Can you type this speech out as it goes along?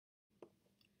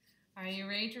Are you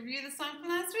ready to review the song from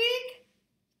last week?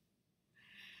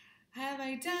 Have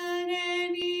I done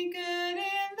any good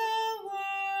in the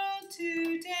world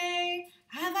today?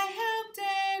 Have I helped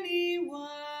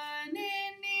anyone in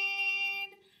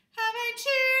need? Have I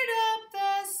cheered up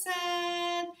the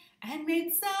sad and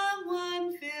made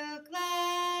someone feel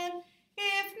glad?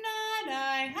 If not,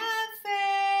 I have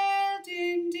failed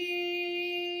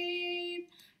indeed.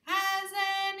 Has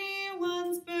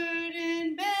anyone's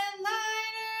burden been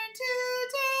lighter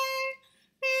today?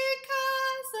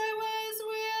 Because I was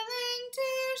willing to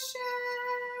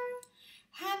share.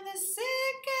 Have the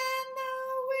sick and the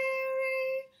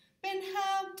weary been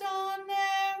helped on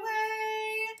their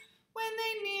way? When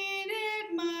they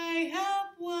needed my help,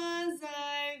 was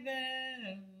I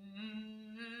there?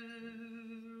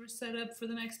 Set up for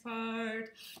the next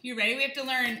part. You ready? We have to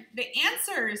learn the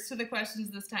answers to the questions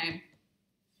this time.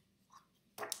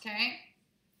 Okay?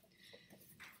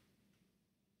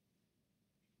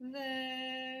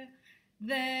 Then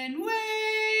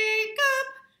wake up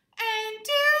and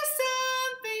do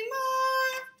something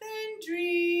more than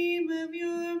dream of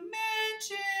your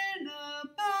mansion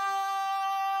above.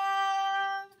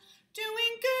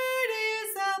 Doing good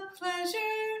is a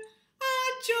pleasure, a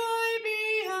joy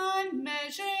beyond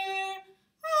measure,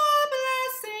 a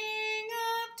blessing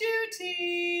of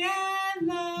duty and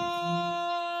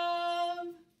love.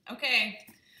 Okay,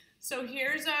 so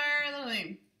here's our little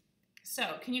thing.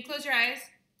 So, can you close your eyes?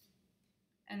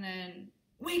 And then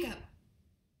wake up.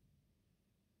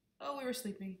 Oh, we were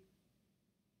sleeping.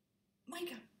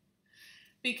 Wake up.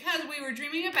 Because we were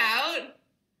dreaming about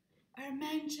our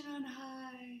mansion on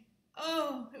high.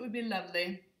 Oh, it would be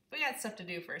lovely. We got stuff to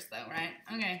do first though, right?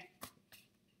 Okay.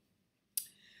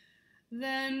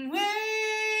 Then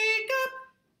wake up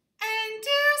and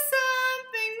do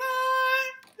something more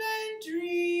than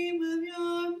dream of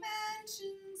your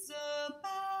mansions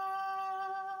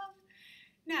above.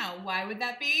 Now, why would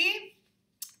that be?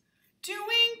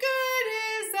 Doing good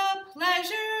is a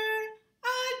pleasure, a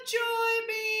joy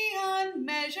beyond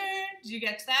measure. Did you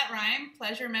get to that rhyme?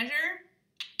 Pleasure, measure?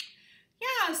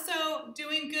 Yeah, so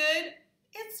doing good,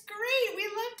 it's great. We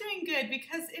love doing good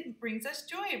because it brings us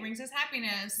joy. It brings us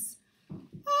happiness. A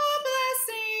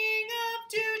blessing of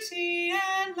duty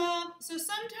and love. So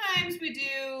sometimes we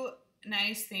do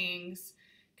nice things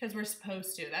because we're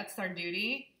supposed to. That's our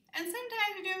duty. And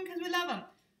sometimes we do them because we love them.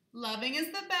 Loving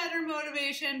is the better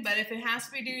motivation, but if it has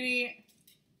to be duty,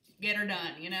 get her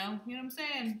done, you know? You know what I'm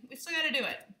saying? We still got to do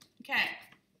it. Okay.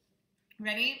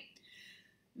 Ready?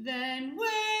 Then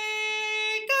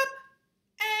wake up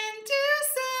and do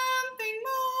something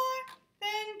more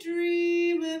than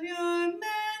dream of your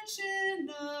mansion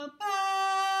above.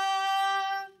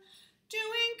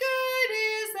 Doing good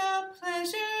is a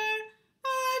pleasure, a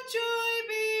joy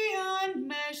beyond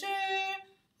measure,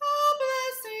 a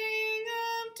blessing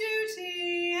of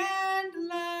duty and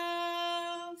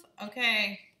love.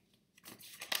 Okay,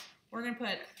 we're going to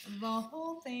put the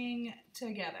whole thing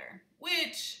together,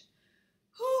 which,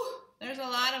 there's a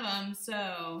lot of them,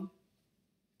 so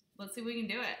let's see if we can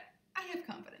do it. I have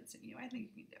confidence in you. I think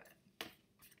you can do it.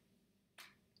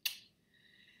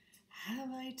 Have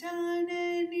I done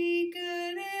any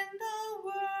good in the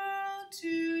world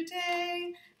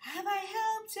today? Have I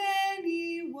helped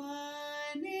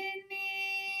anyone in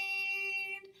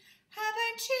need? Have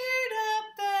I cheered up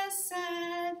the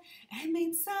sad and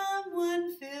made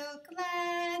someone feel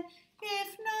glad?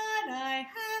 If not, I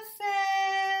have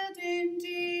failed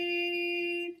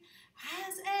indeed.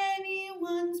 Has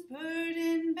anyone's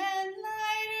burden been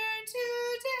lighter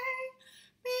today?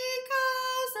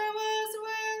 Because I was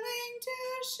willing to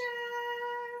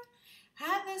share.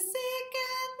 Have the sick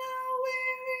and the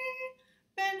weary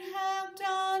been helped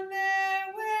on their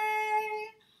way?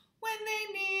 When they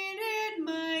needed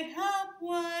my help,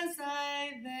 was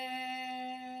I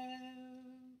there?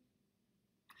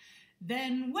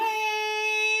 Then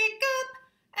wake up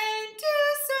and do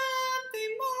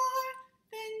something more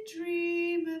than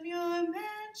dream of your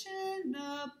mansion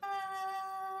above.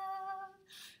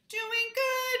 Doing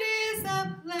good is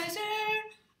a pleasure,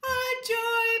 a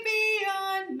joy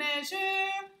beyond measure,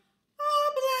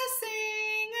 a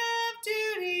blessing of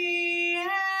duty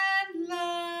and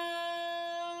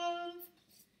love.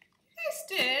 You guys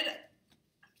did.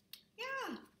 Yeah,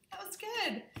 that was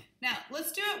good. Now,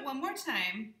 let's do it one more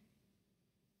time.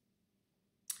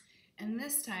 And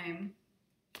this time,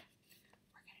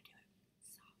 we're going to do it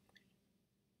softly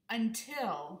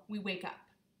until we wake up,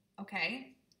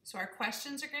 okay? So our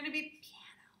questions are going to be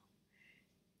piano,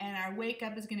 and our wake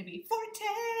up is going to be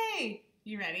forte.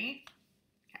 You ready?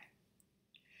 Okay.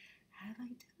 Have I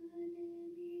done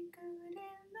any good in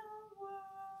the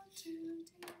world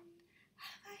today?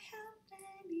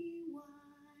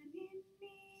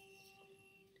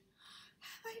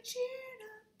 I cheered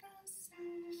up the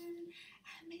sad and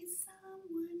made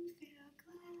someone feel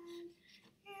glad.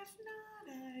 If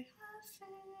not, I have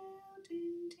failed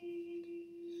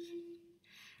indeed.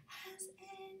 Has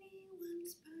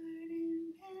anyone's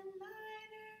burden been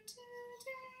lighter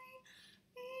today?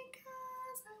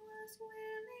 Because I was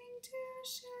willing to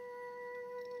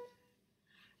share.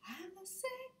 Have the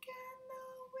sick and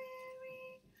the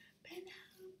weary been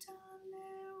helped on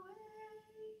their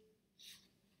way?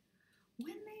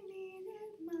 When they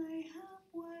needed my help,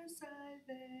 was I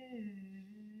there?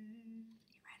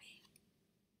 You ready?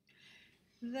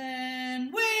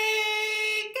 Then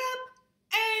wake up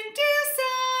and do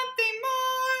something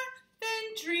more than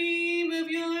dream of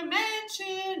your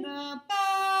mansion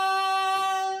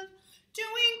above.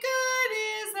 Doing good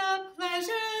is a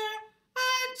pleasure, a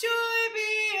joy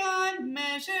beyond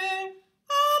measure, a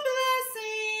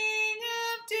blessing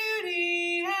of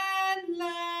duty and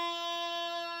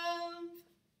love.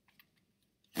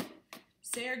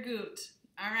 Sehr gut.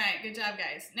 All right, good job,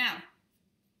 guys. Now,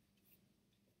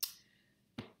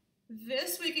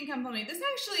 this week in Come Follow Me, this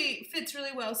actually fits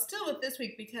really well still with this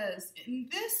week, because in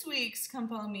this week's Come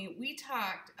Follow Me, we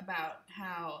talked about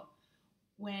how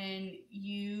when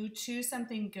you choose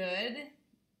something good,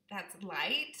 that's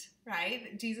light,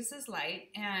 right? Jesus is light,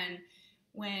 and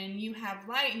when you have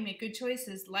light and make good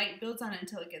choices, light builds on it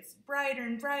until it gets brighter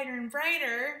and brighter and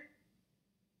brighter.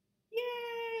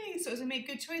 Yay! So as we make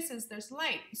good choices, there's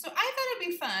light. So I thought it'd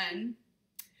be fun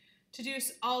to do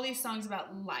all these songs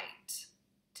about light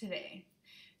today.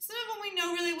 Some of them we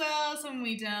know really well, some of them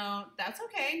we don't. That's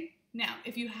okay. Now,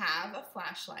 if you have a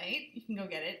flashlight, you can go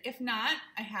get it. If not,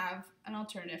 I have an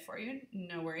alternative for you.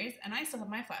 No worries. And I still have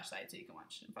my flashlight, so you can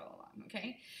watch and follow along,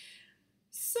 okay?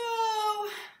 So,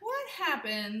 what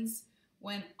happens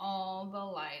when all the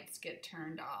lights get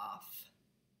turned off?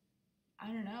 I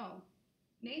don't know.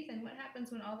 Nathan, what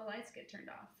happens when all the lights get turned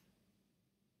off?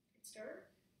 It's dark?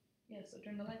 Yeah, so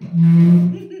turn the lights off.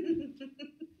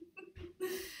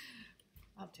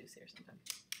 I'll have to here sometime.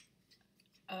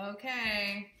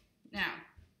 Okay. Now,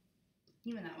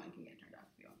 even that one can get turned off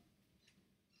if you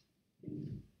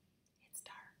want. It's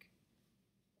dark.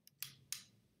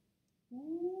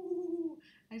 Ooh,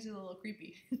 actually a little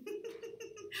creepy.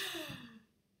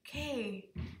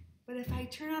 Okay, but if I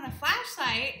turn on a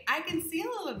flashlight, I can see a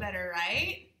little bit better,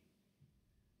 right?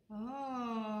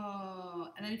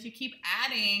 Oh, and then if you keep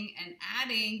adding and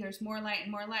adding, there's more light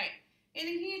and more light. And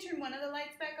then can you turn one of the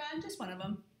lights back on? Just one of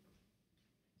them.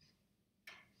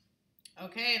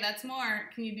 Okay, that's more.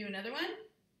 Can you do another one?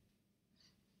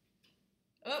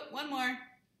 Oh, one more.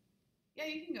 Yeah,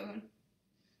 you can go on.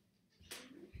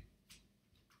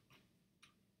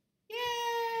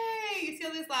 Yay! You see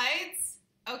all these lights?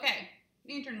 Okay,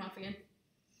 you can turn them off again.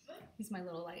 He's my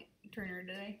little light turner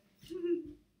today.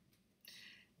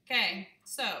 Okay,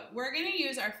 so we're going to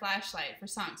use our flashlight for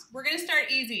songs. We're going to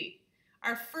start easy.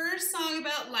 Our first song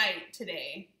about light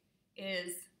today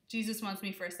is Jesus Wants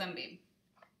Me for a Sunbeam.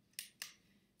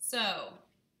 So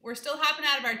we're still hopping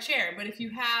out of our chair, but if you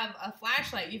have a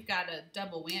flashlight, you've got a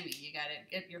double whammy. You got to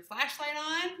get your flashlight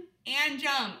on and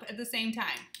jump at the same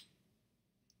time.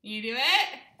 You do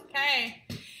it? Okay.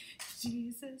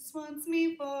 Jesus wants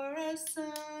me for a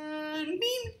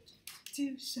sunbeam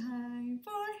to shine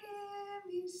for him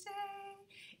each day.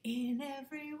 In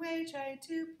every way try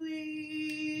to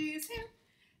please him.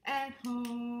 At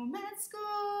home, at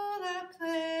school, at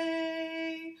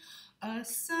play. A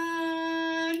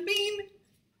sunbeam,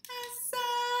 a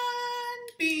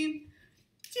sunbeam.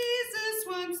 Jesus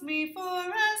wants me for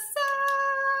a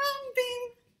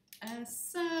sunbeam. A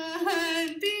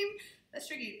sunbeam. That's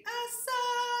tricky. A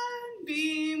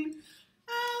sunbeam.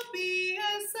 I'll be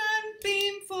a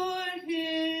sunbeam for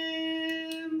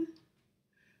him.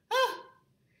 Oh,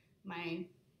 my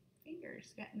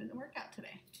fingers getting to work out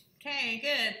today. Okay,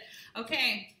 good.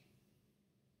 Okay.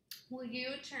 Will you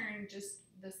turn just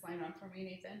this line on for me,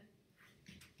 Nathan?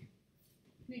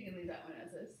 You can leave that one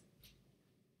as is.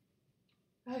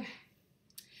 Okay.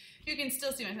 You can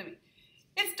still see my tummy.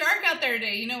 It's dark out there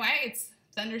today. You know why? It's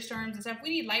thunderstorms and stuff.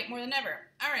 We need light more than ever.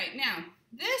 All right, now,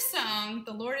 this song,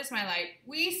 The Lord is My Light,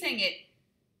 we sang it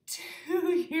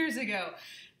 2 years ago.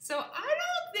 So I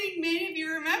don't think many of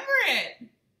you remember it.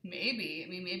 Maybe. I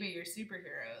mean, maybe you're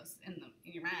superheroes in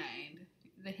your mind,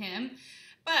 the hymn.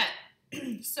 But,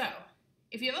 so,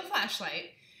 if you have a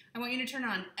flashlight, I want you to turn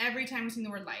on every time we sing the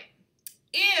word light.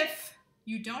 If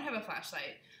you don't have a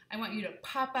flashlight, I want you to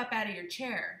pop up out of your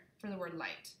chair for the word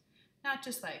light. Not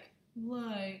just like,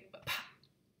 light, but pop.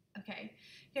 Okay?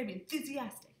 You gotta be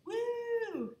enthusiastic.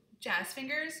 Woo! Jazz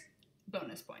fingers,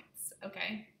 bonus points.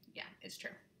 Okay? Yeah, it's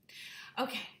true.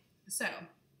 Okay, so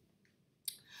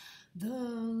The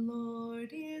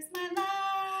Lord is my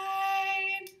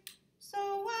light, so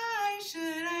why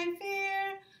should I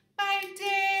fear? By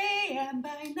day and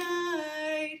by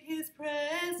night, His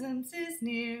presence is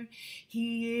near.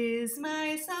 He is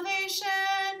my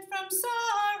salvation from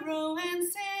sorrow and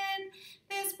sin.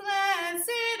 This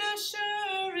blessed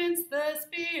assurance the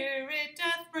Spirit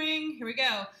doth bring. Here we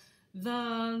go.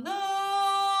 The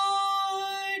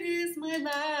Lord is my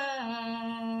light.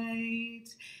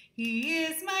 He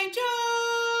is my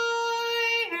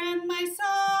joy and my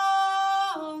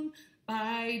song.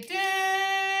 By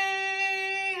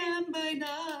day and by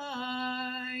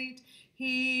night,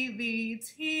 He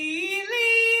leads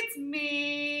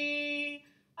me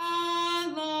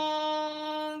along.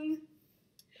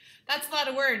 That's a lot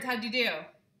of words. How'd you do?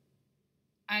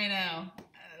 I know.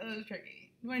 That was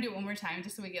tricky. You want to do it one more time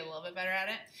just so we get a little bit better at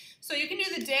it? So you can do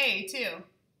the day too.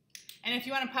 And if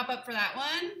you want to pop up for that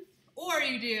one, or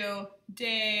you do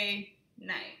day,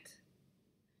 night.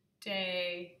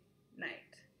 Day,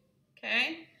 night.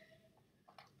 Okay?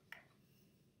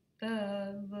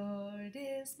 The Lord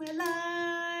is my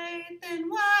light, then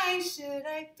why should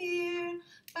I fear?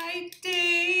 By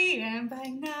day and by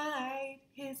night,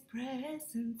 His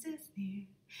presence is near.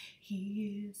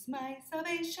 He is my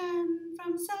salvation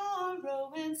from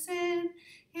sorrow and sin.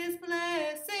 His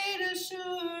blessed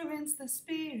assurance the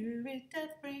Spirit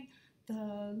doth bring.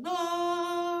 The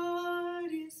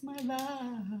Lord is my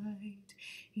light.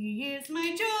 He is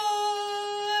my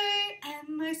joy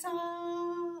and my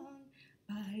song.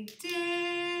 By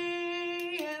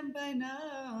day and by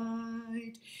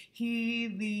night, He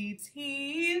leads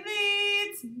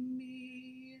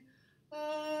me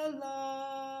along.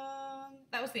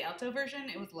 That was the alto version.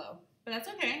 It was low, but that's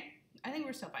okay. I think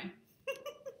we're still fine.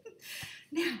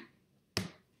 Now,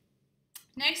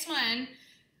 next one.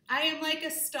 I am like a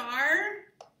star.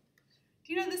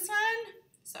 Do you know this one?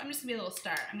 So I'm just gonna be a little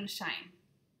star. I'm gonna shine.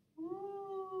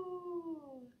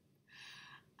 Ooh.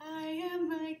 I am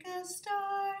like a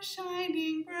star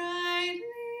shining brightly,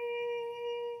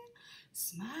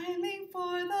 smiling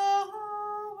for the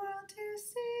whole world to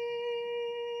see.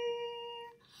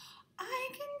 I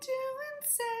can do and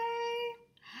say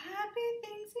happy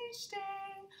things each day,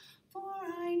 for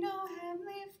I know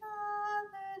Heavenly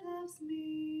Father loves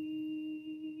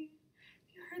me.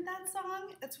 You heard that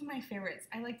song? That's one of my favorites.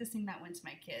 I like to sing that one to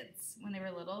my kids when they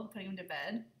were little, putting them to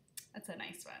bed. That's a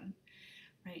nice one.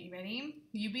 Right, you ready?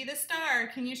 You be the star.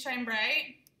 Can you shine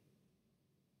bright?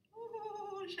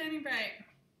 Ooh, shining bright.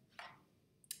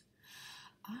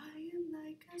 I am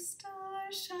like a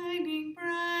star shining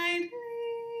brightly,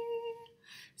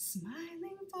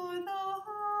 smiling for the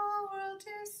whole world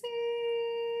to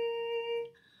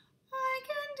see. I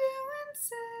can do and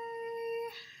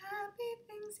say happy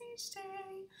things each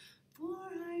day, for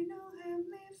I know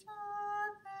Heavenly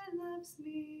Father loves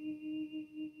me.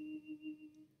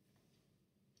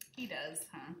 He does,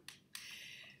 huh?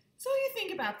 So you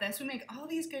think about this, we make all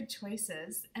these good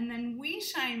choices, and then we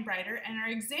shine brighter, and our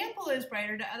example is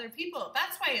brighter to other people.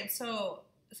 That's why it's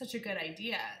such a good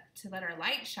idea to let our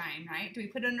light shine, right? Do we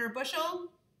put it under a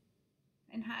bushel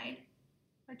and hide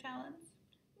our talents?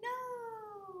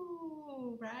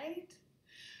 No, right?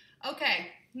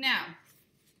 Okay, now,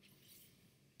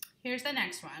 here's the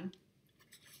next one.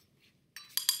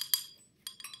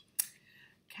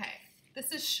 Okay,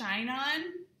 this is Shine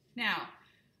On. Now,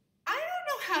 I don't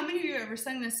know how many of you have ever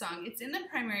sung this song. It's in the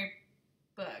primary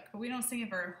book, but we don't sing it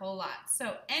for a whole lot.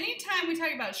 So anytime we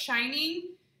talk about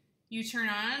shining, you turn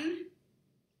on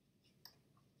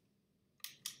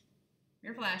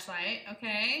your flashlight,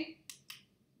 okay?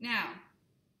 Now,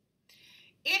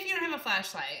 if you don't have a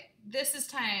flashlight, this is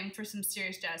time for some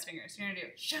serious jazz fingers. You're gonna do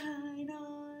shine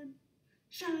on,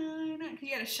 shine on.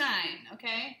 You gotta shine,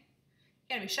 okay?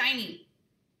 You gotta be shiny.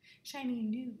 Shiny and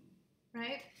new,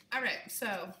 right? All right,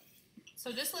 so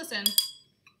just listen.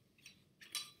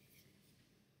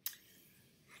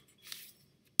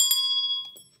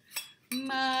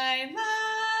 My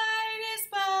light is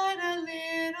but a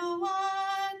little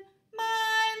one,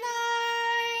 my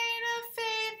light of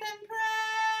faith and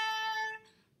prayer.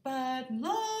 But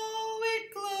lo,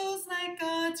 it glows like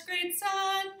God's great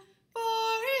sun, for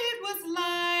it was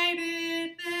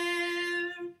lighted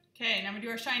there. Okay, now we do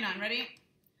our shine on. Ready?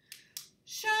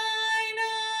 Shine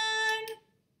on,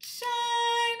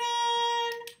 shine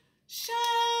on,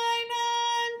 shine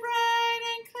on bright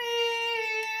and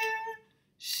clear.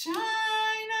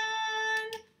 Shine on,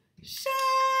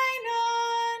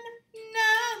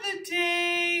 now the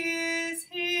day is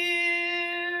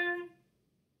here.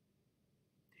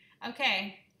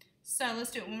 Okay, so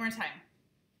let's do it one more time.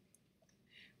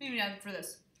 We need to for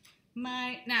this.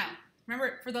 Now,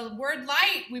 Remember, for the word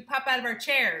light, we pop out of our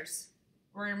chairs.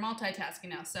 We're multitasking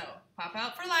now, so pop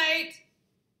out for light,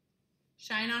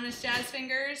 shine on his jazz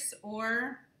fingers,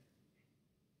 or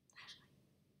flashlight.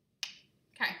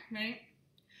 Okay, ready?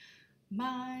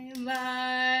 My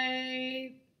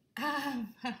light.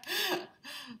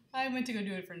 I went to go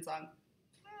do a different song.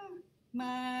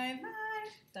 My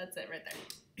light. That's it right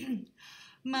there.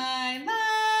 My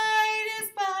light is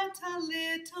but a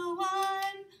little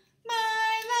one.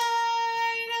 My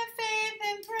light of faith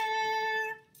and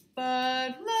prayer.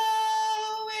 But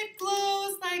lo, it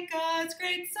glows like God's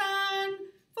great sun,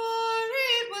 for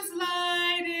it was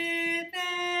lighted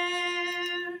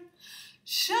there.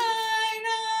 Shine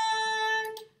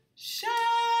on, shine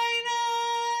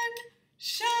on,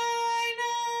 shine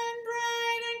on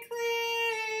bright and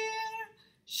clear.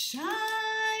 Shine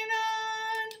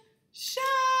on,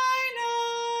 shine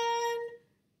on,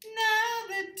 now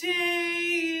the day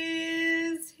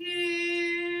is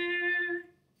here.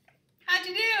 How'd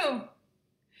you do?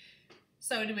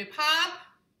 So do we pop,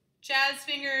 jazz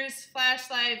fingers,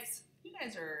 flashlights? You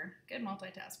guys are good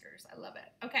multitaskers. I love it.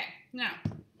 Okay, now,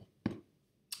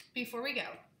 before we go,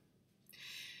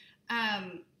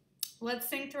 let's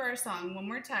sing through our song one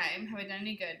more time. Have I done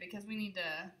any good? Because we need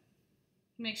to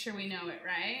make sure we know it,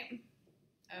 right?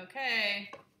 Okay.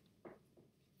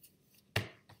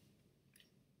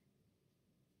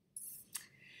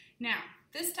 Now,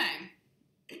 this time,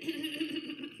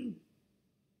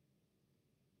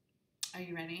 are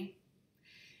you ready?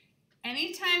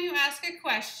 Anytime you ask a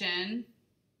question,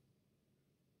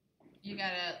 you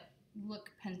gotta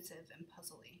look pensive and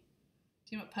puzzly.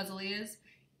 Do you know what puzzly is?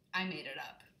 I made it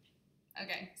up.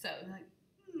 Okay, so like,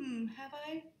 have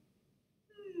I?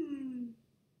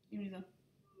 You need to.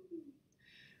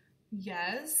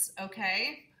 Yes,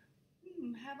 okay.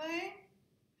 Have I?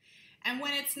 And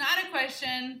when it's not a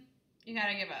question, you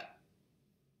gotta give up.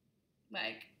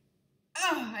 Like,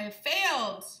 oh, I have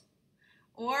failed.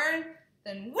 Or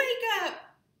then wake up.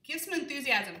 Give some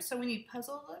enthusiasm. So we need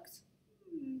puzzle looks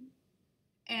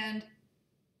and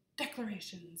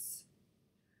declarations.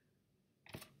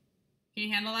 Can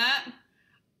you handle that?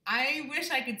 I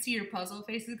wish I could see your puzzle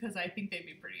faces because I think they'd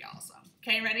be pretty awesome.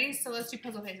 Okay, ready? So let's do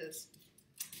puzzle faces.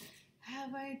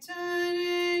 Have I done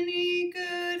any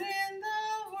good in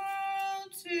the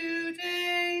world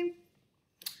today?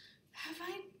 Have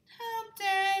I helped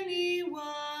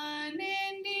anyone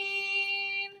in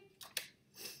need?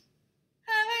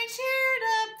 Have I cheered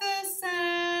up the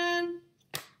sad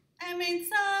and made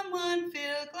someone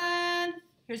feel glad?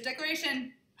 Here's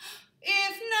declaration.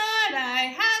 If not,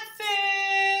 I have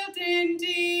failed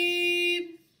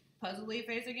indeed. Puzzly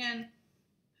face again.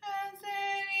 Has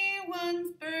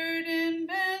anyone's burden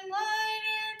been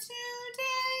lighter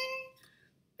today?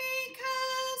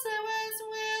 Because I was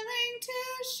willing to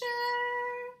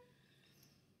share.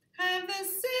 Have the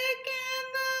sick and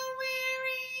the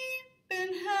weary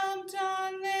been helped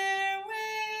on their way?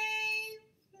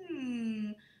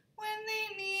 When they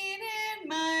needed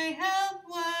my help,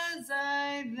 was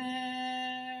I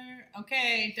there?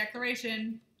 Okay,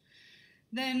 declaration.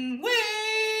 Then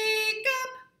wake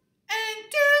up and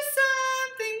do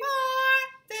something more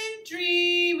than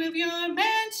dream of your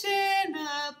mansion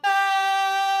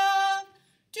above.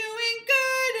 Doing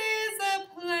good is a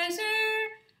pleasure,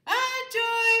 a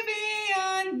joy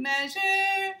beyond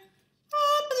measure, a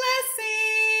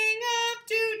blessing of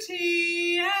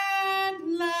duty and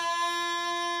love.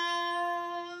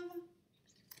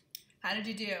 How did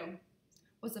you do?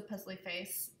 Was the puzzly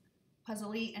face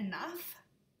puzzly enough?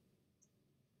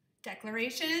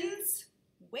 Declarations,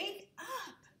 wake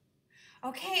up.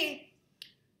 Okay,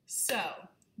 so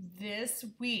this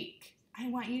week, I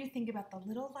want you to think about the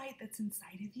little light that's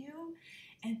inside of you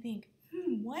and think,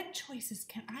 what choices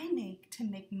can I make to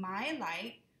make my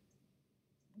light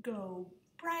go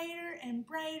brighter and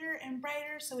brighter and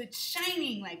brighter so it's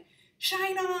shining, like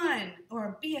shine on,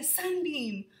 or be a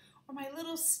sunbeam, or my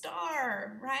little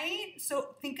star, right?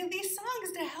 So think of these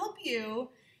songs to help you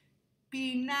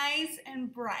be nice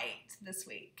and bright this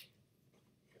week.